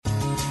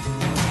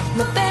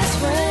My best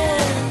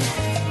friend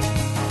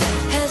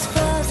has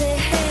fuzzy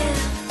hair.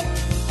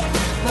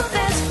 My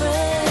best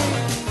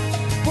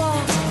friend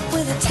walks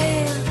with a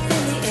tail in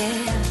the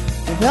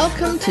air.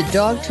 Welcome to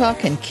Dog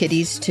Talk and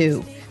Kitties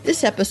Too.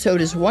 This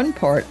episode is one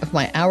part of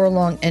my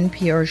hour-long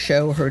NPR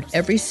show heard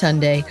every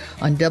Sunday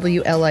on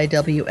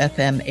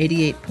WLIW-FM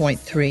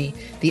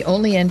 88.3, the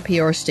only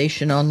NPR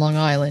station on Long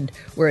Island,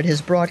 where it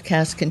has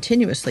broadcast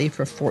continuously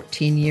for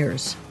 14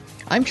 years.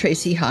 I'm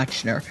Tracy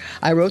Hotchner.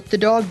 I wrote the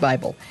Dog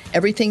Bible,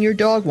 everything your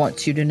dog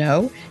wants you to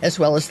know, as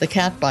well as the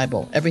Cat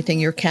Bible, everything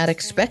your cat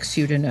expects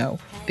you to know,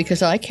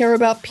 because I care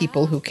about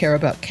people who care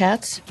about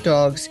cats,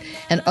 dogs,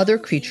 and other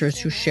creatures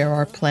who share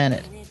our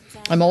planet.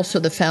 I'm also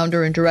the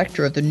founder and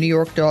director of the New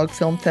York Dog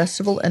Film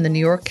Festival and the New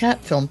York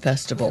Cat Film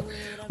Festival,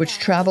 which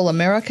travel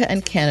America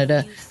and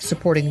Canada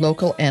supporting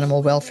local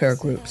animal welfare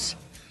groups.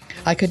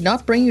 I could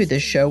not bring you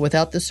this show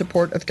without the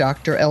support of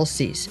Dr.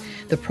 Elsie's,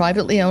 the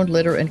privately owned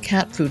litter and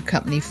cat food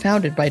company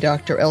founded by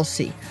Dr.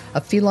 Elsie,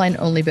 a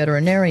feline-only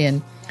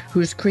veterinarian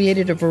who's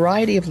created a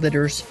variety of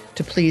litters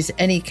to please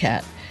any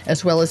cat,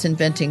 as well as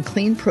inventing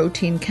clean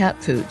protein cat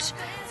foods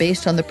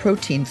based on the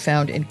protein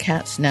found in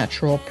cats'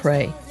 natural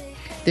prey.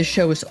 This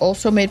show is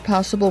also made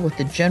possible with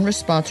the generous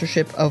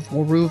sponsorship of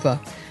Waruva,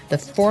 the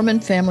Foreman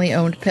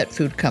family-owned pet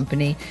food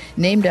company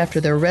named after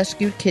their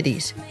rescued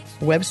kitties,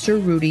 Webster,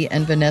 Rudy,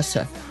 and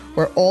Vanessa,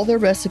 where all their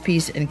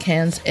recipes in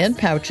cans and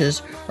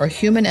pouches are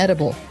human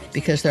edible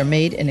because they're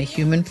made in a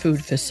human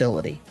food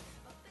facility.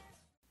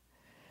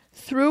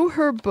 Through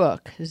her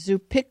book,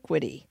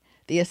 Zoobiquity,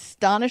 The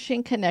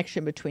Astonishing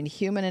Connection Between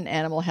Human and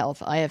Animal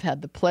Health, I have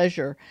had the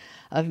pleasure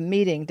of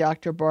meeting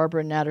Dr.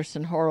 Barbara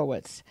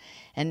Natterson-Horowitz.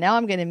 And now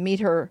I'm going to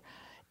meet her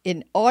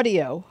in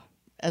audio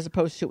as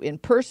opposed to in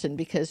person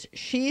because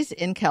she's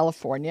in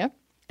California.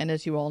 And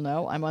as you all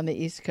know, I'm on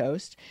the East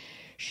Coast.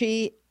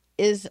 She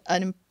is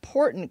an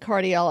important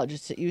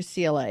cardiologist at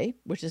UCLA,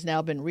 which has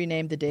now been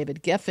renamed the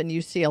David Geffen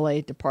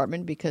UCLA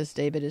department because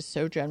David is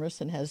so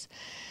generous and has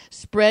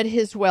spread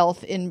his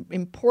wealth in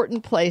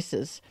important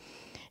places.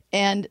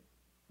 And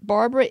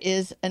Barbara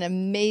is an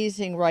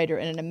amazing writer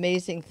and an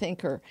amazing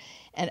thinker.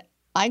 And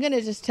I'm going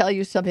to just tell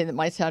you something that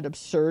might sound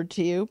absurd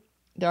to you,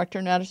 Dr.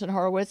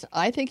 Natterson-Horowitz.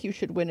 I think you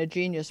should win a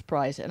Genius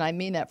Prize, and I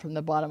mean that from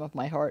the bottom of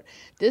my heart.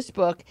 This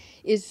book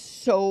is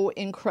so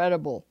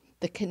incredible.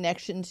 The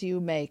connections you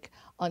make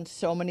on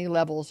so many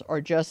levels are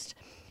just...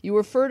 You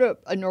refer to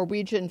a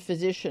Norwegian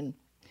physician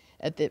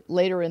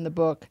later in the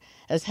book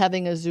as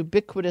having a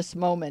zoobiquitous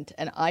moment,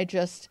 and I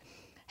just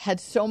had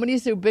so many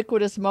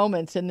zoobiquitous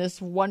moments in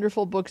this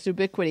wonderful book,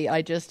 Zoobiquity.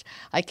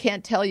 I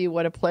can't tell you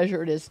what a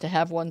pleasure it is to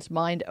have one's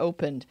mind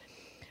opened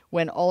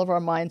when all of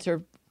our minds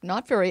are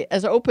not very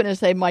as open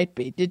as they might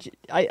be.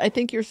 I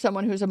think you're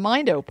someone who's a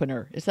mind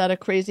opener. Is that a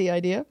crazy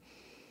idea?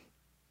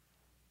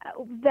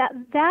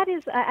 That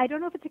is, I don't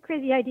know if it's a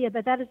crazy idea,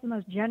 but that is the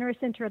most generous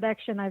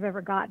introduction I've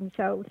ever gotten.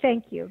 So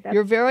thank you. That's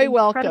You're very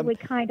welcome.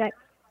 Incredibly kind.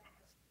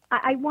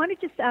 I want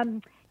to just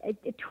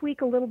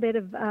tweak a little bit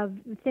of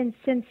since.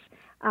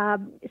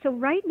 So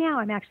right now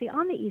I'm actually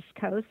on the East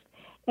Coast,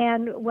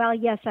 and while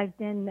yes, I've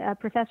been a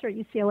professor at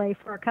UCLA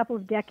for a couple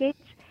of decades,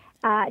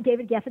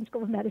 David Geffen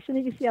School of Medicine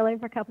at UCLA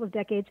for a couple of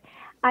decades.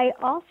 I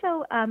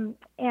also am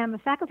a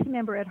faculty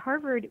member at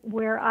Harvard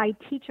where I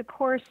teach a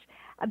course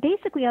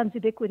basically on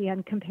zoobiquity,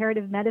 on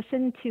comparative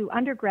medicine to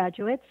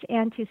undergraduates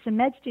and to some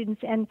med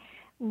students. And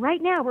right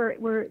now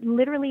we're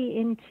literally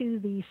into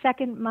the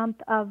second month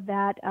of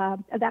that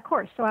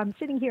course. So I'm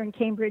sitting here in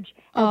Cambridge.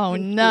 Oh,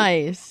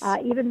 nice.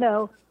 Even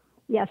though,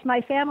 yes,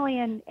 my family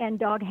and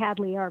dog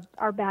Hadley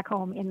are back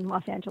home in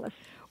Los Angeles.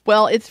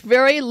 Well, it's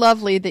very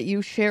lovely that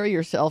you share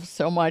yourself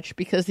so much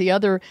because the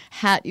other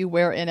hat you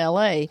wear in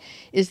L.A.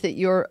 is that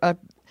you're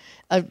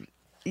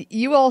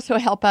you also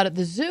help out at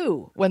the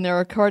zoo when there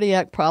are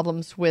cardiac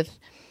problems with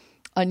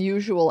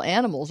unusual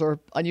animals or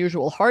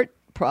unusual heart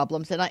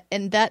problems.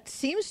 And that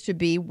seems to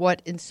be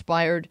what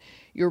inspired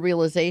your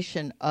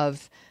realization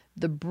of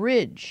the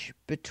bridge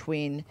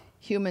between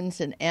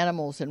humans and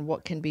animals and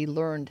what can be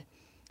learned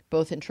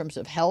both in terms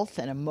of health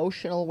and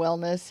emotional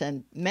wellness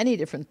and many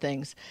different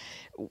things.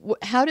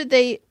 How did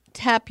they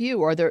tap you?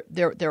 Or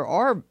there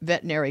are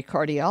veterinary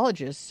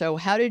cardiologists, so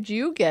how did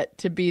you get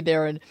to be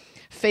there and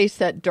face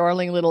that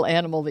darling little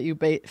animal that you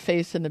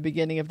face in the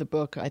beginning of the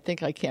book? I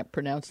think I can't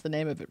pronounce the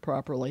name of it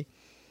properly.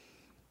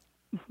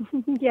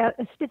 Yeah,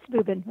 a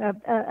Spitzbuben,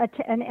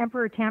 an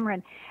emperor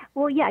tamarin.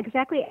 Well, yeah,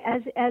 exactly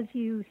as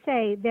you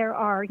say, there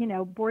are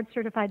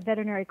board-certified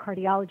veterinary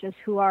cardiologists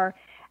who are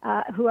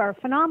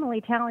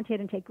phenomenally talented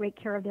and take great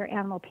care of their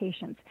animal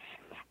patients.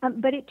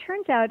 But it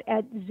turns out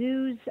at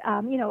zoos,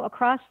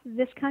 across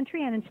this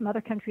country and in some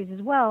other countries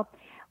as well,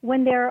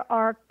 when there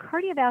are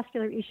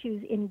cardiovascular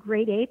issues in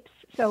great apes,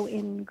 so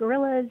in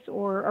gorillas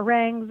or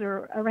orangs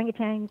or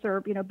orangutans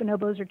or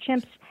bonobos or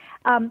chimps,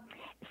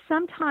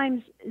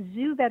 sometimes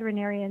zoo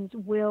veterinarians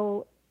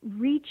will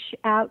reach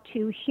out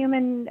to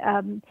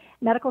human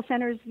medical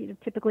centers,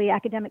 typically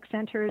academic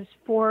centers,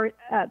 for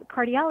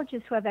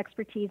cardiologists who have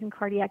expertise in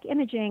cardiac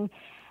imaging.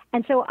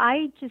 And so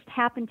I just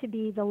happened to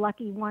be the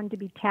lucky one to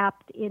be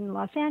tapped in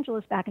Los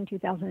Angeles back in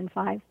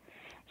 2005.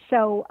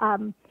 So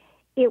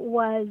it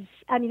was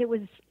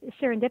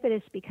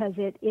serendipitous because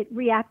it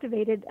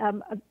reactivated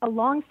a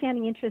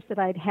long-standing interest that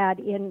I'd had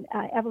in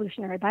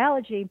evolutionary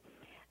biology,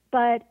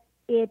 but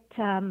it's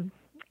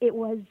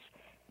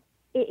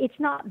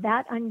not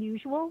that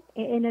unusual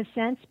in a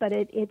sense, but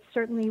it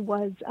certainly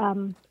was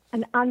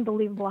an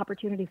unbelievable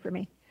opportunity for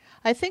me.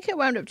 I think it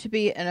wound up to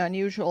be an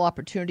unusual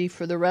opportunity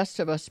for the rest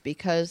of us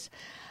because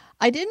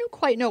I didn't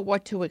quite know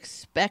what to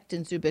expect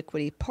in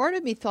Zoobiquity. Part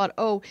of me thought,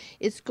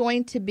 it's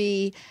going to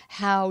be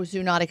how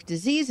zoonotic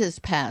diseases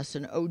pass.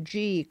 And,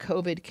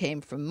 COVID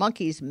came from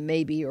monkeys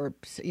maybe, or,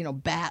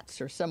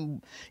 bats or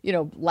some,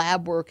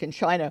 lab work in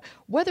China.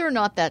 Whether or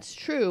not that's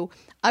true,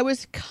 I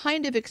was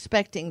kind of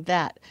expecting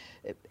that,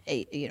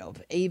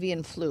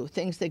 avian flu,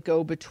 things that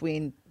go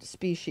between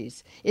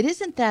species. It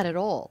isn't that at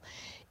all.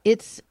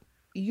 It's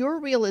your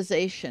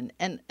realization,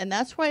 and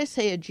that's why I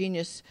say a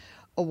genius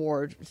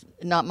award,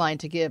 not mine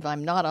to give.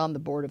 I'm not on the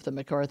board of the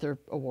MacArthur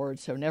Award,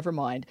 so never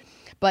mind.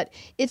 But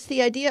it's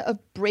the idea of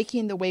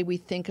breaking the way we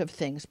think of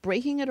things,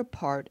 breaking it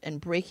apart and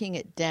breaking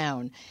it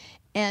down.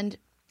 And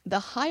the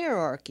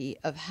hierarchy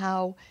of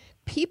how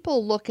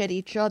people look at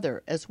each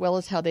other as well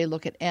as how they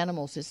look at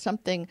animals is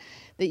something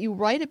that you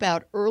write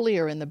about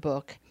earlier in the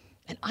book.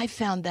 And I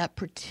found that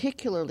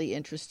particularly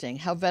interesting,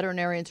 how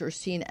veterinarians are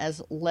seen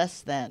as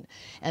less than,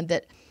 and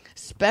that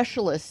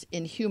specialists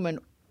in human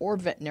or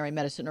veterinary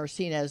medicine are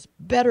seen as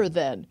better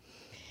than.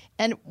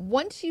 And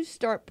once you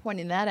start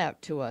pointing that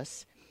out to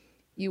us,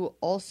 you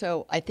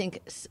also, I think,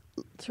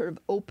 sort of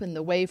open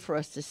the way for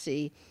us to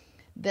see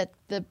that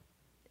the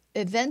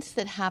events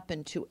that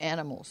happen to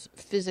animals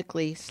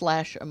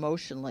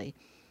physically/emotionally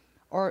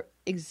are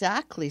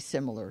exactly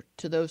similar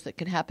to those that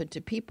can happen to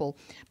people.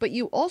 But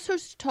you also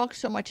talk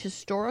so much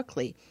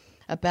historically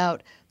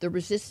about the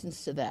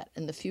resistance to that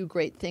and the few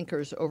great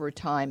thinkers over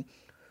time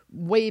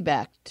way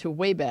back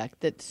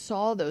that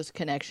saw those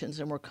connections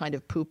and were kind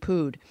of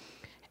poo-pooed.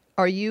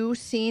 Are you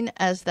seen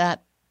as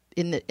that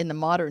in the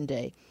modern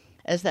day,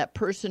 as that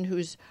person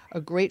who's a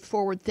great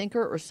forward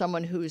thinker or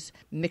someone who's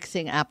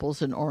mixing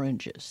apples and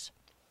oranges?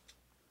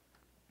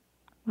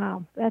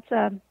 Wow, that's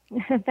a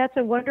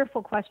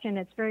wonderful question.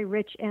 It's very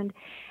rich and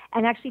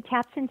actually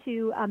taps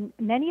into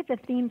many of the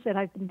themes that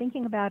I've been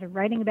thinking about and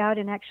writing about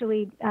and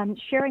actually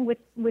sharing with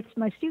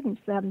my students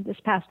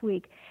this past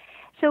week.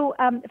 So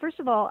first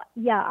of all,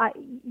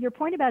 your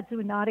point about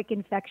zoonotic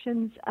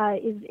infections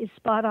is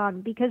spot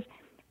on, because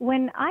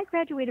when I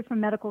graduated from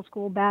medical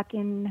school back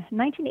in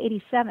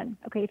 1987,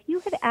 if you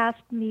had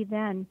asked me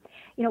then,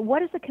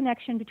 what is the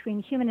connection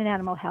between human and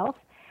animal health,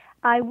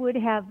 I would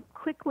have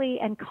quickly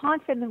and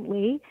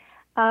confidently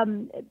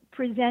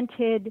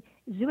presented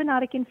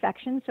zoonotic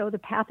infections, so the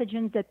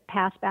pathogens that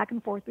pass back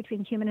and forth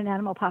between human and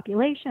animal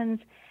populations,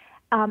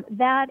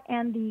 that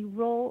and the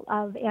role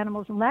of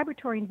animals in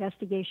laboratory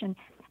investigation.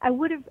 I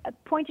would have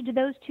pointed to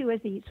those two as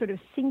the sort of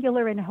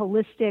singular and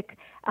holistic,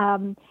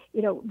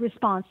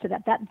 response to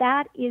that.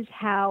 That is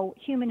how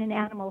human and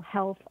animal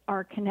health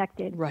are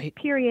connected. Right.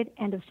 Period.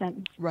 End of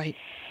sentence. Right.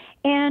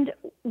 And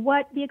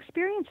what the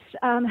experience,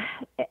 and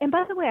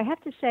by the way, I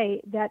have to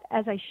say that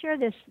as I share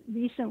this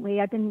recently,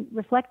 I've been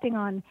reflecting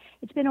on,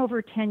 it's been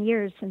over 10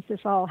 years since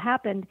this all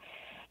happened.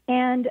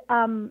 And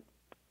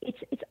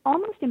it's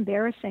almost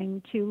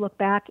embarrassing to look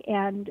back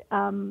and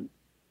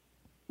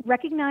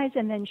recognize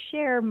and then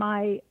share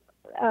my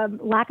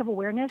lack of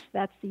awareness,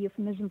 that's the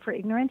euphemism for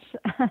ignorance,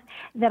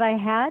 that I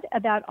had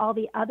about all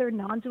the other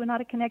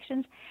non-zoonotic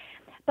connections.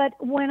 But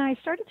when I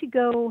started to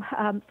go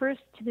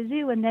first to the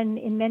zoo and then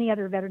in many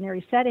other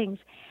veterinary settings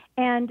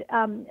and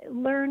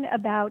learn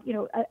about,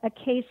 a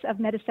case of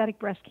metastatic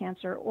breast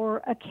cancer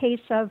or a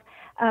case of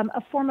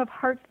a form of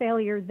heart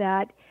failure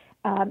that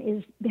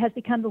has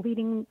become the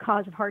leading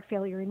cause of heart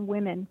failure in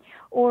women,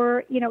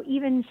 or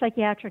even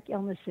psychiatric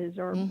illnesses,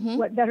 or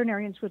what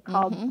veterinarians would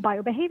call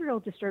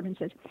biobehavioral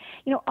disturbances.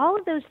 All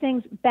of those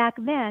things back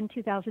then,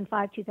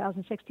 2005,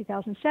 2006,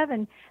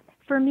 2007,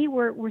 for me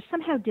were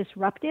somehow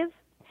disruptive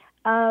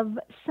of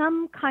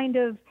some kind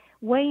of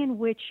way in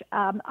which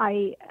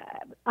I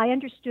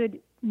understood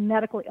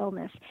medical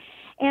illness.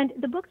 And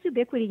the book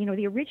Zoobiquity,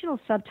 the original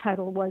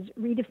subtitle was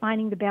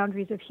Redefining the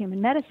Boundaries of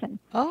Human Medicine.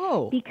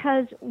 Oh.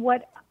 Because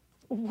what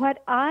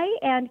I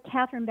and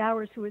Catherine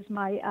Bowers, who is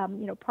my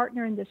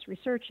partner in this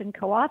research and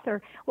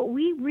co-author, what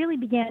we really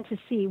began to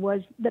see was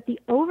that the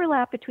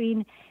overlap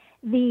between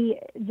the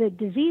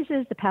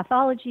diseases, the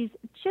pathologies,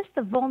 just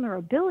the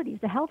vulnerabilities,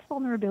 the health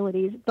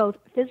vulnerabilities, both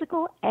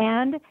physical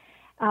and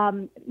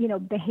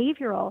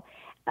behavioral,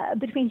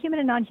 between human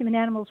and non-human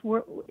animals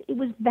it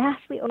was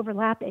vastly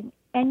overlapping.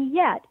 And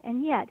yet,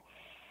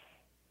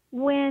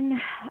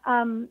 when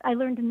I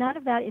learned none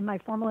of that in my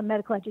formal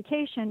medical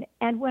education,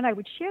 and when I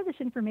would share this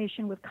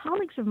information with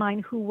colleagues of mine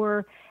who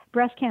were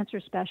breast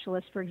cancer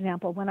specialists, for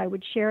example, when I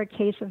would share a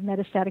case of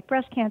metastatic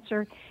breast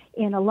cancer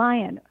in a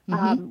lion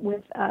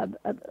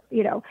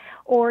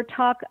or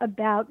talk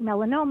about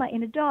melanoma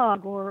in a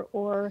dog,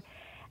 or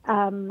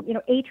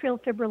atrial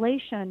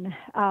fibrillation,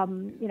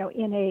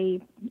 in a,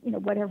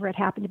 whatever it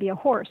happened to be, a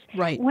horse.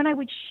 Right. When I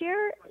would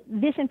share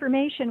this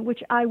information,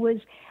 which I was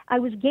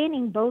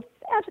gaining both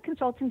as a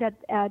consultant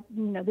at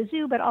the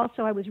zoo, but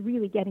also I was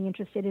really getting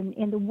interested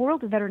in the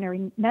world of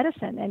veterinary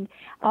medicine and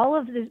all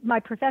of my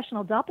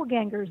professional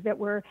doppelgangers that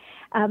were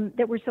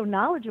so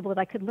knowledgeable that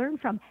I could learn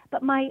from.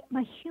 But my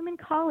human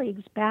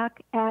colleagues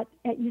back at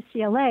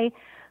UCLA,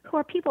 who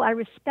are people I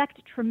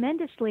respect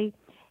tremendously,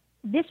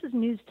 this was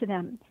news to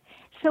them.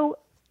 So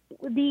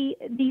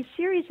the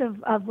series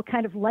of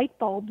kind of light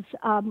bulbs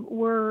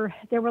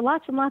there were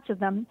lots and lots of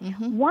them.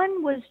 Mm-hmm.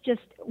 One was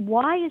just,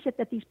 why is it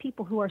that these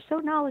people who are so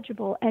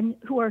knowledgeable and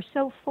who are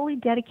so fully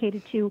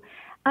dedicated to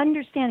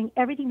understanding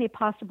everything they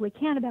possibly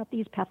can about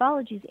these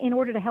pathologies in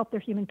order to help their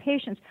human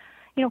patients,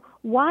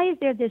 why is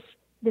there this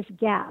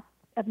gap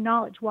of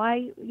knowledge?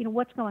 Why,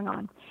 what's going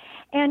on?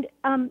 And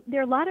there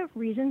are a lot of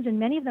reasons, and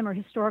many of them are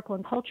historical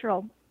and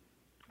cultural.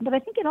 But I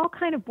think it all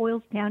kind of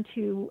boils down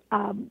to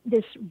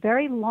this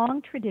very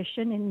long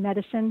tradition in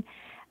medicine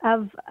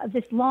of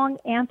this long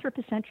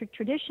anthropocentric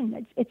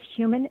tradition. It's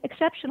human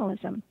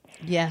exceptionalism.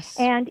 Yes.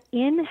 And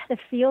in the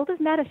field of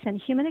medicine,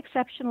 human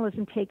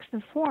exceptionalism takes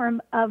the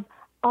form of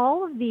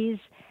all of these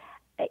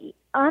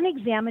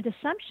unexamined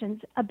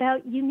assumptions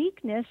about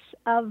uniqueness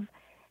of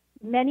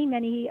many,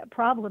 many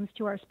problems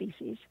to our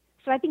species.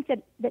 So I think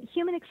that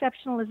human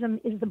exceptionalism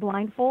is the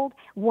blindfold,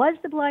 was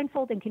the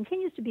blindfold, and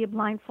continues to be a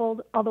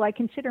blindfold, although I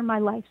consider my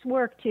life's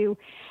work to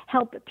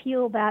help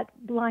peel that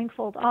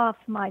blindfold off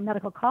my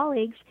medical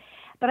colleagues.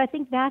 But I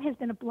think that has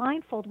been a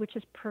blindfold which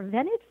has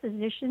prevented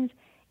physicians,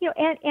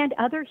 and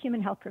other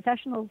human health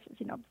professionals,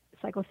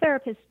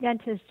 psychotherapists,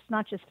 dentists,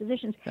 not just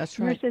physicians, That's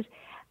right. nurses,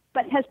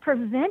 but has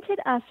prevented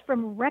us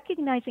from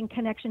recognizing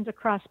connections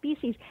across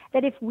species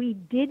that, if we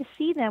did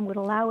see them, would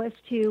allow us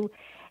to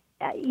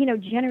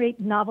generate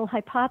novel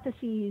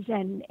hypotheses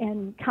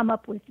and come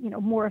up with,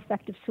 more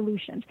effective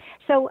solutions.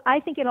 So I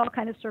think it all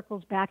kind of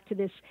circles back to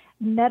this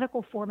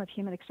medical form of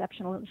human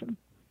exceptionalism.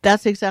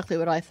 That's exactly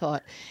what I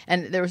thought.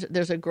 And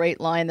there's a great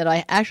line that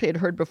I actually had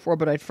heard before,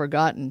 but I'd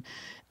forgotten,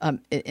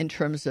 in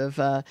terms of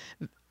a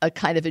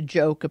kind of a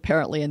joke,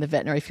 apparently, in the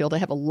veterinary field. I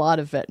have a lot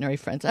of veterinary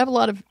friends. I have a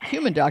lot of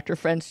human doctor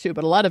friends too,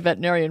 but a lot of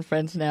veterinarian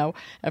friends now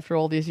after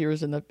all these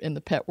years in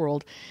the pet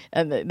world.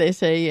 And they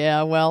say,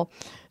 yeah, well,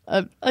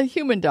 a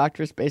human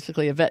doctor is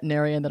basically a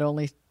veterinarian that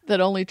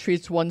only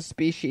treats one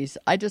species.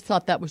 I just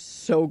thought that was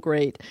so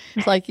great.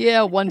 It's like,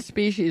 yeah, one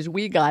species,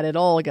 we got it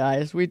all,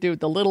 guys. We do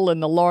the little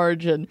and the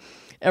large and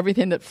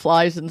everything that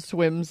flies and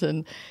swims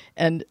and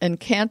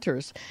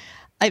canters.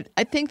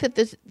 I think that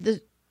this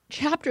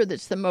chapter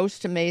that's the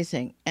most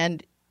amazing,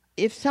 and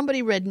if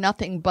somebody read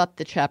nothing but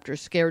the chapter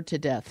Scared to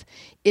Death,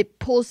 it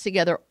pulls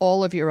together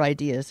all of your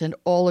ideas and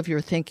all of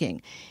your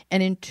thinking.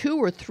 And in 2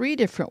 or 3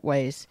 different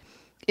ways,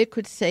 it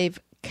could save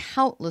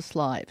countless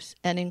lives,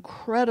 an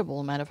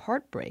incredible amount of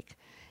heartbreak.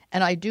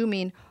 And I do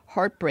mean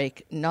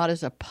heartbreak, not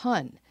as a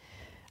pun.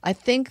 I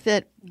think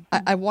that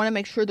I want to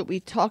make sure that we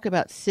talk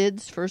about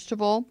SIDS, first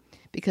of all,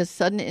 because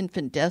sudden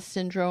infant death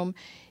syndrome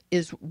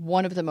is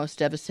one of the most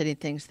devastating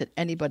things that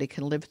anybody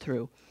can live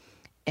through.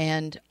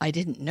 And I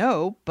didn't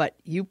know, but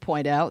you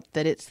point out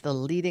that it's the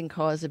leading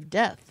cause of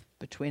death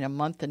between a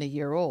month and a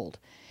year old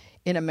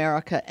in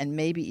America and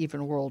maybe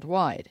even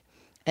worldwide.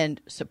 And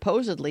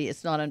supposedly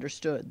it's not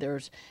understood.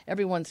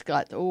 Everyone's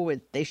got,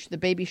 the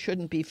baby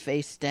shouldn't be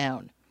face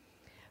down.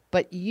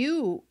 But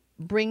you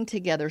bring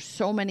together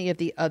so many of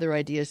the other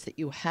ideas that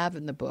you have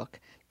in the book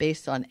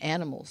based on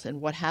animals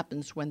and what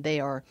happens when they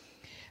are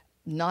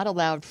not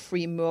allowed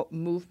free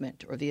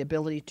movement or the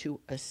ability to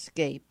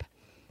escape,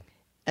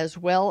 as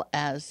well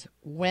as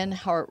when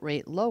heart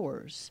rate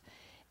lowers.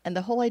 And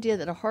the whole idea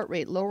that a heart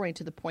rate lowering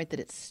to the point that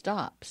it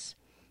stops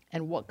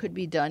and what could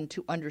be done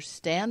to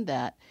understand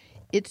that.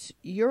 It's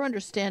your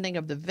understanding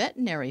of the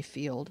veterinary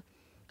field,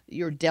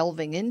 you're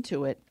delving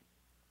into it,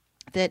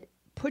 that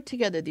put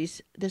together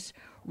this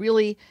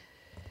really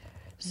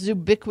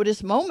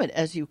zoobiquitous moment,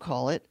 as you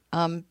call it,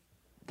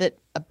 that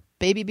a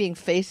baby being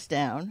face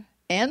down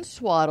and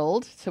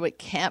swaddled so it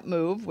can't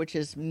move, which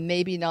is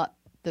maybe not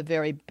the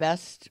very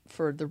best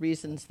for the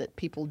reasons that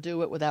people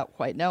do it without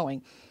quite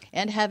knowing,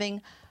 and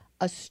having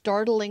a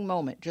startling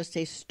moment, just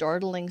a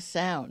startling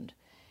sound,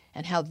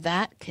 and how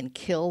that can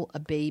kill a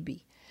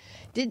baby.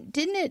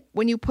 Didn't it,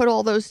 when you put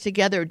all those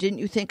together, didn't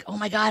you think, oh,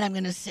 my God, I'm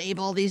going to save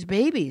all these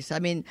babies? I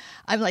mean,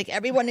 I'm like,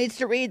 everyone needs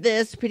to read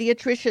this,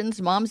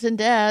 pediatricians, moms and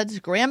dads,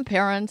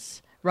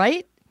 grandparents,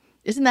 right?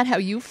 Isn't that how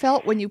you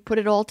felt when you put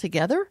it all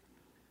together?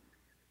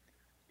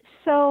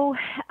 So,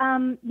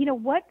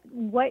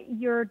 what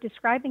you're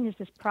describing is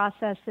this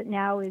process that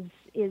now is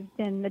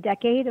been a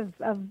decade of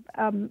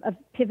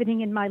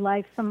pivoting in my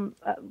life from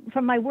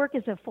my work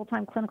as a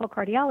full-time clinical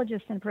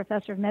cardiologist and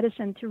professor of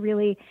medicine to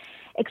really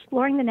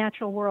exploring the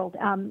natural world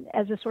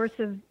as a source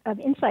of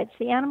insights,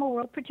 the animal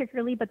world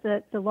particularly, but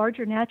the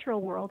larger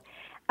natural world,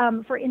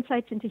 for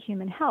insights into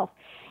human health.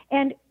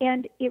 And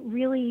it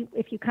really,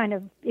 if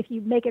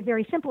you make it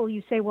very simple,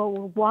 you say,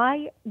 well,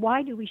 why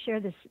do we share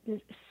this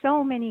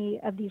so many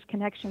of these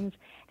connections,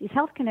 these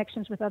health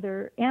connections with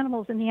other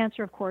animals? And the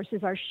answer, of course,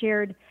 is our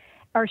shared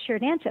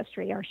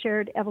ancestry, our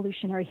shared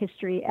evolutionary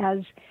history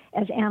as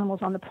animals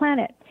on the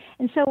planet.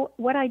 And so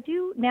what I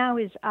do now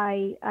is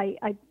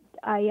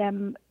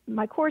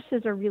my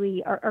courses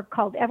are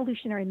called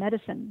evolutionary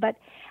medicine, but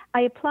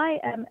I apply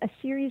a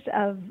series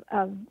of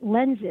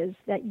lenses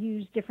that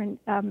use different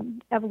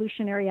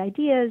evolutionary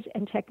ideas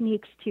and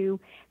techniques to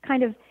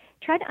kind of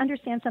try to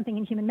understand something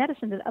in human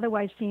medicine that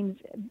otherwise seems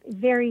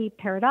very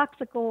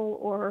paradoxical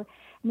or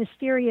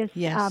mysterious.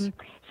 Yes.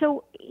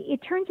 So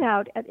it turns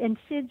out, and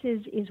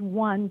SIDS is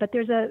one, but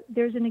there's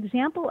an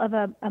example of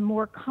a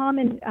more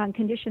common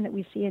condition that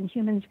we see in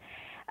humans,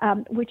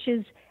 which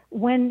is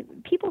when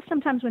people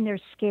sometimes, when they're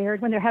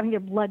scared, when they're having their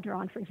blood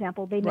drawn, for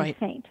example, they may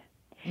faint.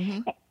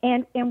 Mm-hmm.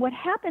 And what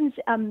happens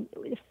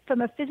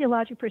from a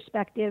physiologic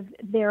perspective,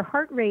 their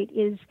heart rate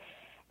is,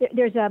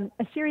 there's a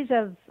series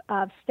of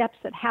steps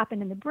that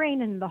happen in the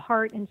brain and the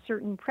heart and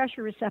certain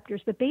pressure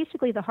receptors, but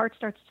basically the heart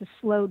starts to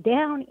slow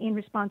down in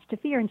response to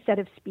fear instead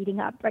of speeding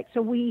up, right?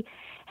 So we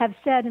have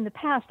said in the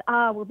past,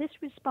 this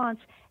response,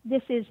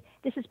 this is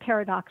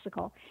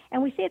paradoxical.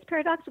 And we say it's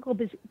paradoxical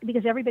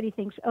because everybody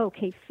thinks,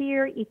 okay,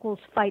 fear equals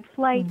fight,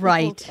 flight,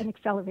 equals an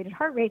accelerated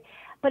heart rate.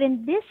 But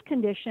in this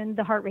condition,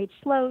 the heart rate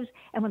slows,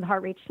 and when the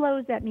heart rate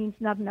slows, that means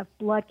not enough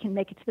blood can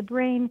make it to the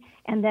brain,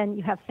 and then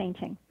you have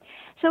fainting.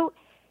 So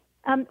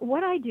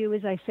what I do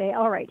is I say,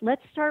 all right,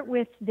 let's start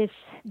with this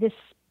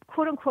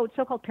quote-unquote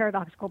so-called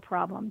paradoxical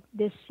problem.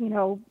 This,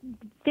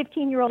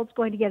 15-year-old's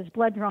going to get his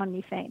blood drawn and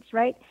he faints,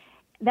 right?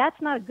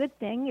 That's not a good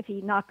thing. If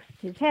he knocks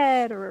his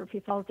head or if he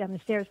falls down the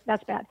stairs,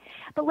 that's bad.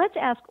 But let's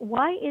ask,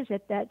 why is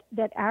it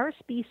that our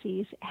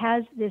species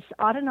has this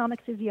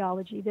autonomic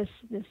physiology, this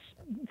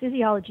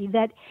physiology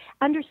that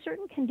under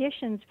certain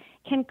conditions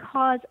can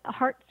cause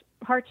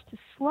hearts to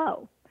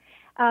slow?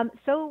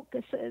 So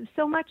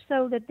much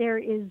so that there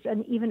is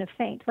even a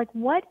faint. Like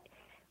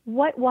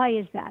why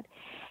is that?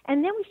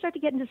 And then we start to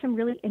get into some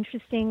really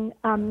interesting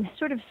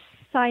sort of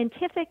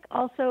scientific,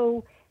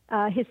 also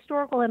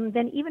historical, and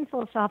then even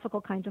philosophical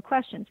kinds of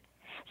questions.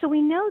 So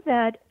we know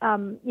that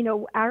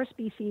our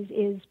species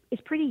is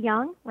pretty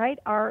young, right?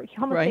 Our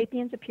Homo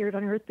sapiens appeared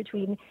on Earth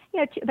between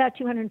about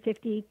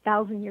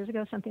 250,000 years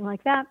ago, something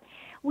like that.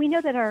 We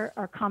know that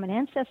our common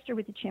ancestor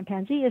with the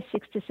chimpanzee is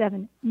 6 to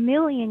 7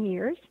 million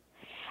years.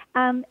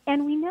 And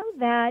we know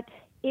that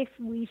if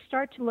we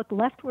start to look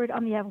leftward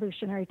on the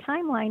evolutionary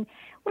timeline,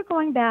 we're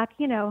going back,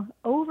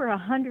 over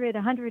 100,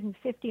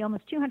 150,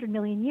 almost 200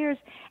 million years,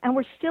 and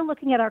we're still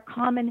looking at our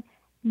common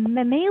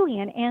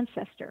mammalian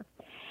ancestor.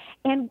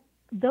 And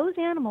those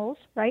animals,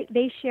 right,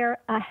 they share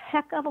a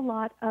heck of a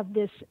lot of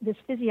this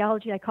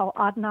physiology I call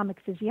autonomic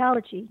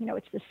physiology.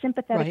 It's the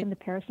sympathetic and the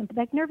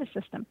parasympathetic nervous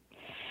system.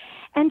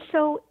 And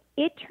so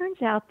it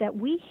turns out that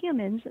we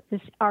humans,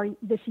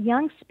 this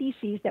young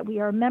species that we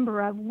are a member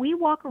of, we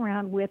walk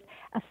around with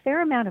a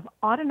fair amount of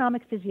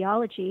autonomic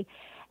physiology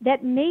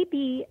that may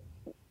be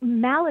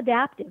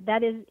maladaptive.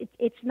 That is,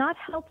 it's not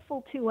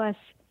helpful to us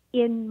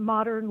in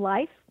modern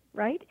life,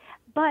 right?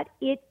 But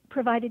it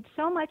provided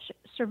so much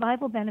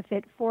survival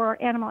benefit for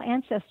our animal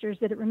ancestors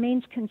that it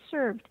remains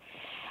conserved.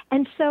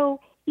 And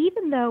so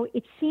even though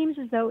it seems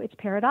as though it's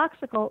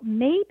paradoxical,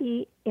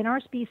 maybe in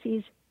our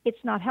species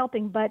it's not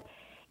helping, but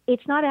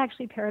it's not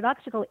actually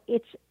paradoxical.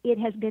 It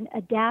has been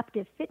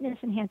adaptive, fitness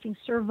enhancing,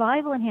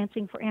 survival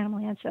enhancing for animal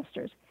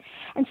ancestors.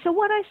 And so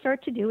what I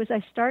start to do is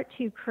I start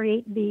to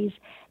create these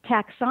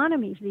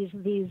taxonomies,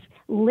 these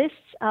lists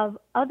of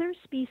other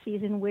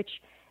species in which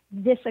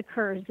this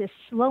occurs, this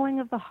slowing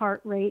of the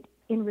heart rate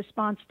in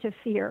response to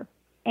fear.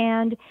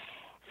 And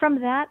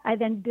from that, I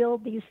then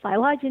build these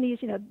phylogenies,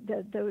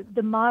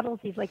 the models,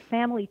 these like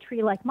family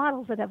tree-like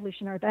models that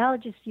evolutionary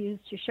biologists use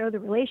to show the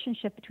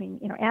relationship between,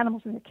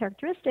 animals and their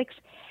characteristics.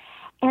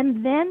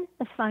 And then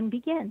the fun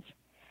begins.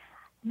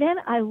 Then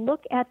I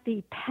look at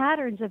the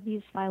patterns of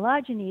these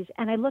phylogenies,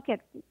 and I look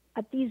at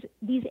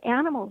these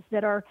animals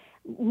that are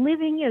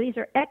living, these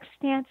are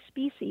extant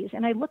species,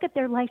 and I look at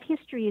their life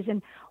histories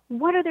and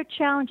what are their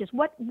challenges,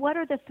 what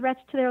are the threats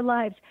to their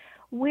lives,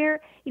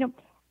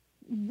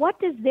 what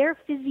does their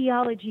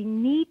physiology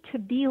need to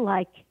be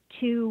like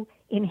to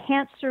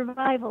enhance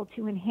survival,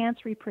 to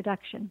enhance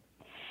reproduction?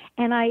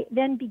 And I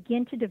then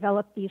begin to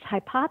develop these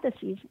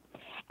hypotheses.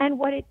 And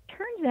what it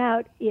turns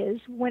out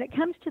is when it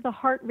comes to the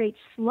heart rate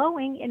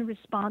slowing in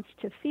response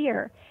to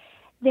fear,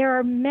 there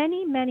are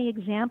many, many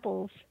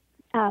examples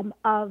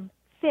of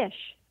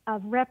fish,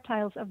 of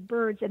reptiles, of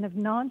birds, and of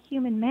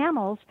non-human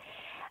mammals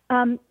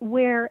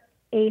where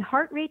a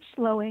heart rate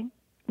slowing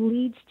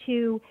leads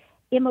to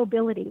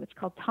immobility, what's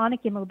called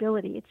tonic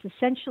immobility. It's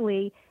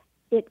essentially,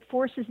 it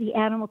forces the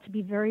animal to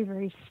be very,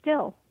 very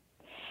still.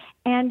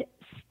 And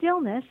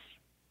stillness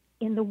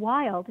in the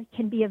wild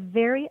can be a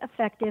very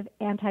effective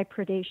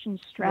anti-predation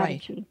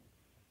strategy.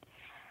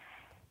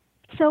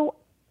 Right. So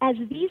as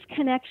these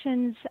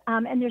connections,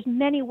 and there's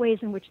many ways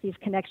in which these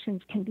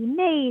connections can be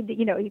made.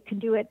 You can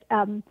do it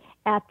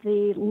at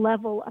the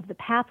level of the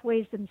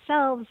pathways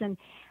themselves,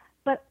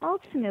 but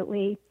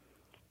ultimately,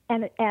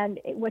 and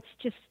what's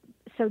just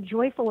so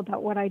joyful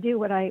about what I do,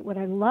 what I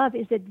love,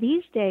 is that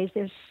these days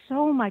there's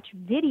so much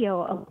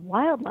video of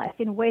wildlife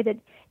in a way that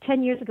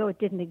 10 years ago it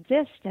didn't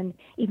exist, and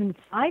even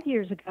 5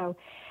 years ago.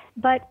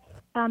 But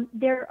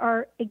there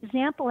are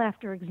example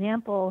after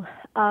example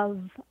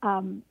of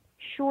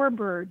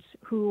shorebirds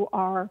who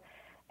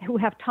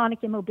have tonic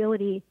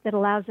immobility that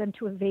allows them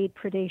to evade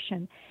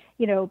predation.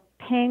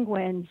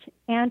 Penguins,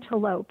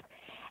 antelope,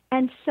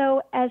 and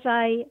so as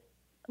I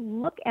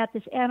look at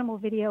this animal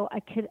video,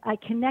 I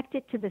connect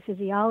it to the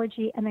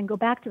physiology and then go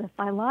back to the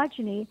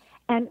phylogeny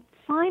and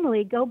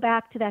finally go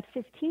back to that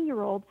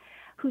 15-year-old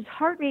whose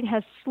heart rate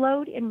has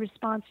slowed in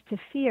response to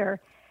fear.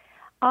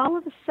 All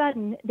of a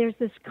sudden, there's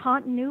this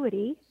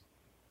continuity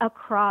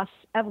across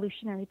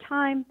evolutionary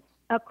time,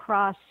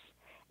 across,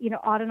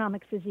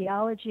 autonomic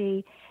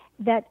physiology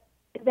that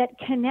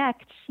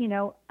connects,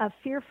 a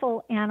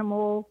fearful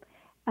animal,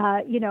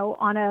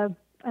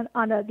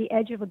 on the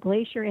edge of a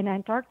glacier in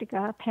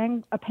Antarctica,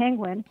 a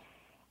penguin,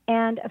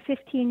 and a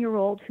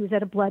 15-year-old who's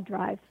at a blood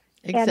drive.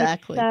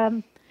 Exactly.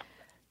 And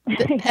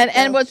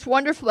what's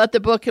wonderful about the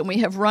book, and we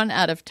have run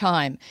out of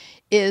time,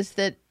 is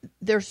that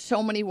there's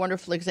so many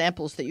wonderful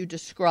examples that you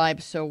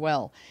describe so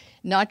well,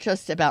 not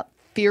just about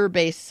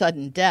fear-based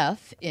sudden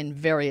death in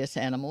various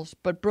animals,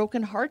 but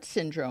broken heart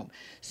syndrome.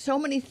 So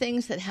many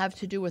things that have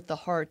to do with the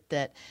heart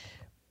that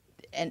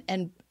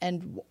and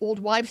old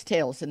wives'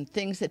 tales and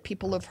things that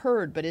people have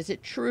heard, but is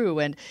it true?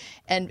 And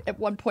at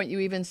one point you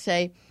even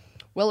say,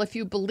 well, if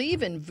you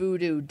believe in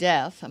voodoo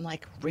death, I'm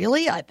like,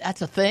 really?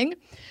 That's a thing?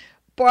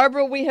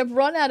 Barbara, we have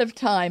run out of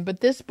time,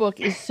 but this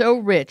book is so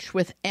rich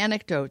with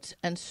anecdotes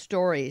and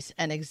stories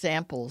and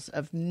examples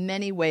of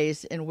many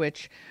ways in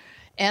which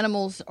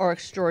animals are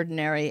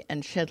extraordinary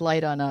and shed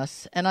light on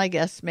us, and I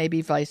guess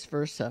maybe vice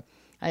versa.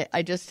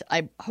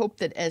 I hope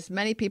that as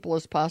many people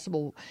as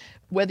possible,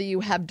 whether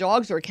you have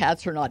dogs or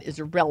cats or not, is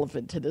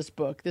irrelevant to this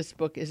book. This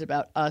book is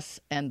about us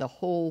and the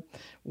whole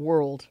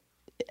world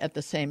at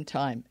the same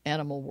time,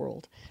 animal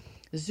world.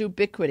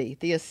 Zoobiquity,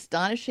 The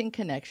Astonishing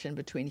Connection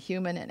Between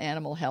Human and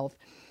Animal Health,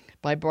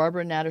 by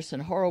Barbara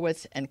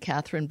Natterson-Horowitz and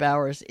Catherine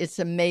Bowers. It's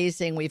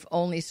amazing. We've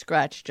only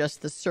scratched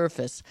just the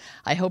surface.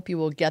 I hope you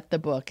will get the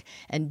book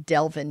and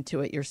delve into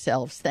it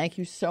yourselves. Thank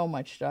you so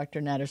much, Dr.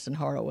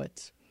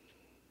 Natterson-Horowitz.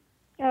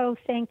 Oh,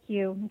 thank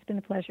you. It's been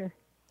a pleasure.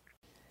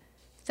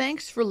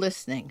 Thanks for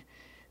listening.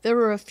 There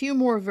are a few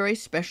more very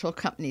special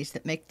companies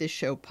that make this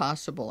show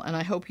possible, and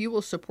I hope you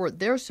will support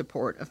their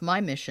support of my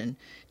mission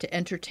to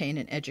entertain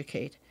and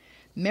educate.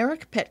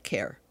 Merrick Pet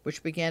Care,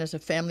 which began as a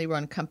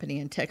family-run company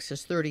in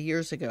Texas 30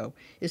 years ago,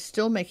 is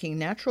still making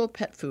natural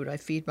pet food I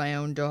feed my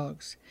own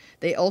dogs.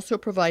 They also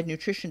provide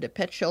nutrition to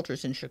pet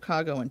shelters in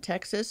Chicago and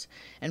Texas,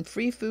 and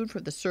free food for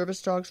the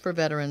service dogs for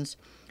veterans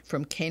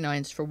from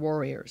Canines for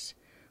Warriors.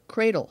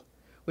 Cradle,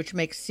 which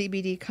makes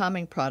CBD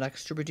calming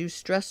products to reduce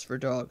stress for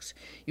dogs,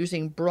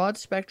 using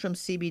broad-spectrum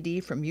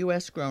CBD from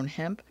U.S.-grown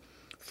hemp,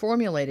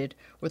 formulated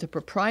with a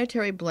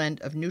proprietary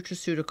blend of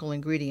nutraceutical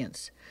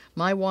ingredients.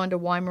 My Wanda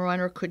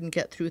Weimaraner couldn't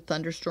get through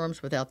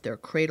thunderstorms without their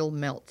Cradle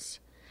melts.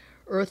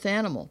 Earth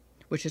Animal,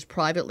 which is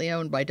privately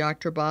owned by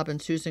Dr. Bob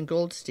and Susan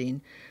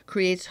Goldstein,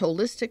 creates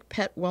holistic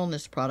pet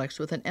wellness products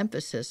with an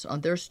emphasis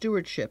on their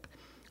stewardship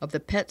of the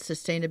Pet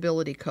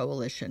Sustainability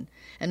Coalition,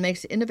 and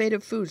makes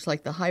innovative foods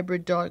like the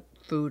hybrid dog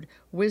food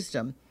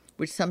Wisdom,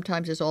 which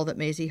sometimes is all that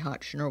Maisie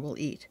Hotchner will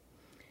eat.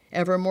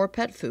 Evermore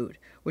Pet Food,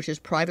 which is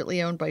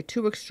privately owned by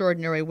two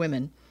extraordinary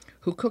women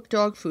who cook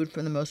dog food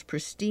from the most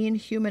pristine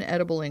human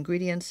edible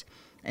ingredients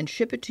and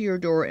ship it to your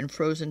door in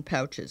frozen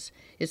pouches,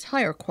 is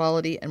higher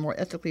quality and more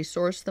ethically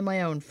sourced than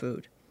my own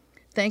food.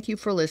 Thank you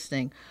for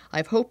listening.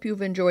 I hope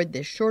you've enjoyed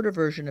this shorter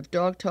version of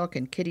Dog Talk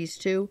and Kitties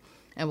Too,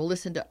 and will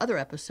listen to other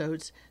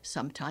episodes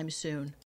sometime soon.